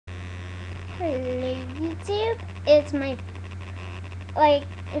Hello YouTube, it's my, like,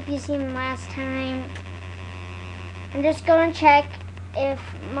 if you seen last time, I'm just gonna check if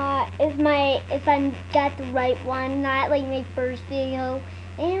I got the right one, not like my first video,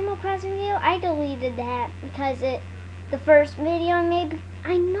 Animal Crossing video. I deleted that because the first video I made,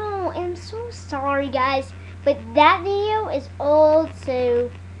 I know, I'm so sorry guys, but that video is old, so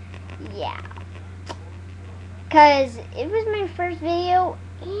yeah. Because it was my first video,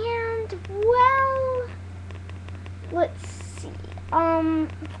 and, well, let's see, I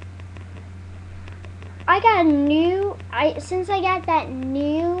got since I got that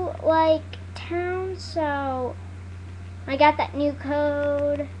new, like, town, so I got that new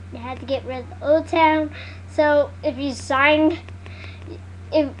code. I had to get rid of the old town, so if you signed,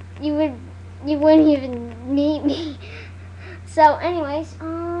 if you wouldn't even meet me. So anyways,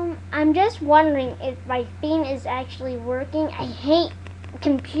 I'm just wondering if my theme is actually working. I hate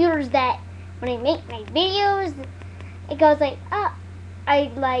computers that when I make my videos, it goes like,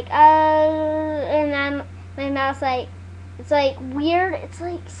 and then my mouse like, it's like weird. It's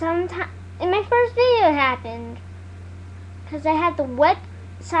like sometimes, in my first video it happened, because I had the web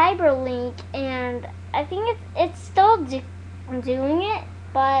Cyberlink, and I think it's still doing it,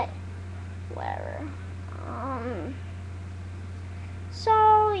 but whatever.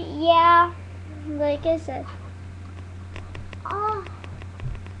 So yeah, like I said,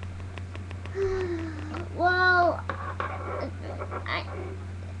 well,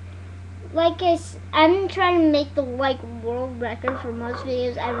 I'm trying to make the world record for most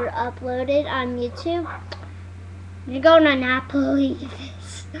videos ever uploaded on YouTube. You're gonna not believe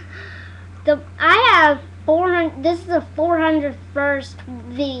this. I have 400. This is the 401st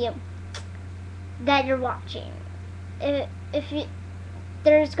video that you're watching.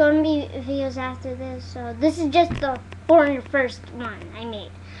 There's going to be videos after this, so this is just the 401st one I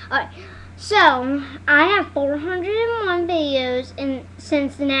made. Alright, so I have 401 videos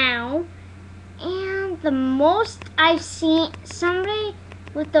since now, and the most I've seen, somebody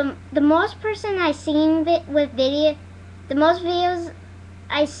with the most person I've seen with video, the most videos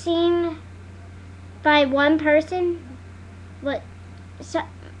I've seen by one person,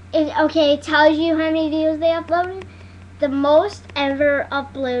 okay, it tells you how many videos they uploaded. The most ever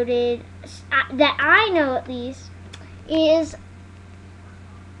uploaded, that I know at least, is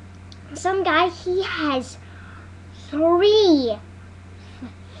some guy. He has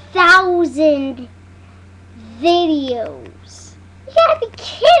 3,000 videos. You gotta be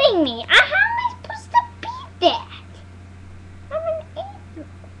kidding me. How am I supposed to beat that? I'm an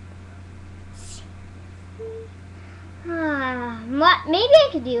 8. Maybe I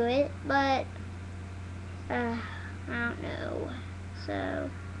could do it, but I don't know. So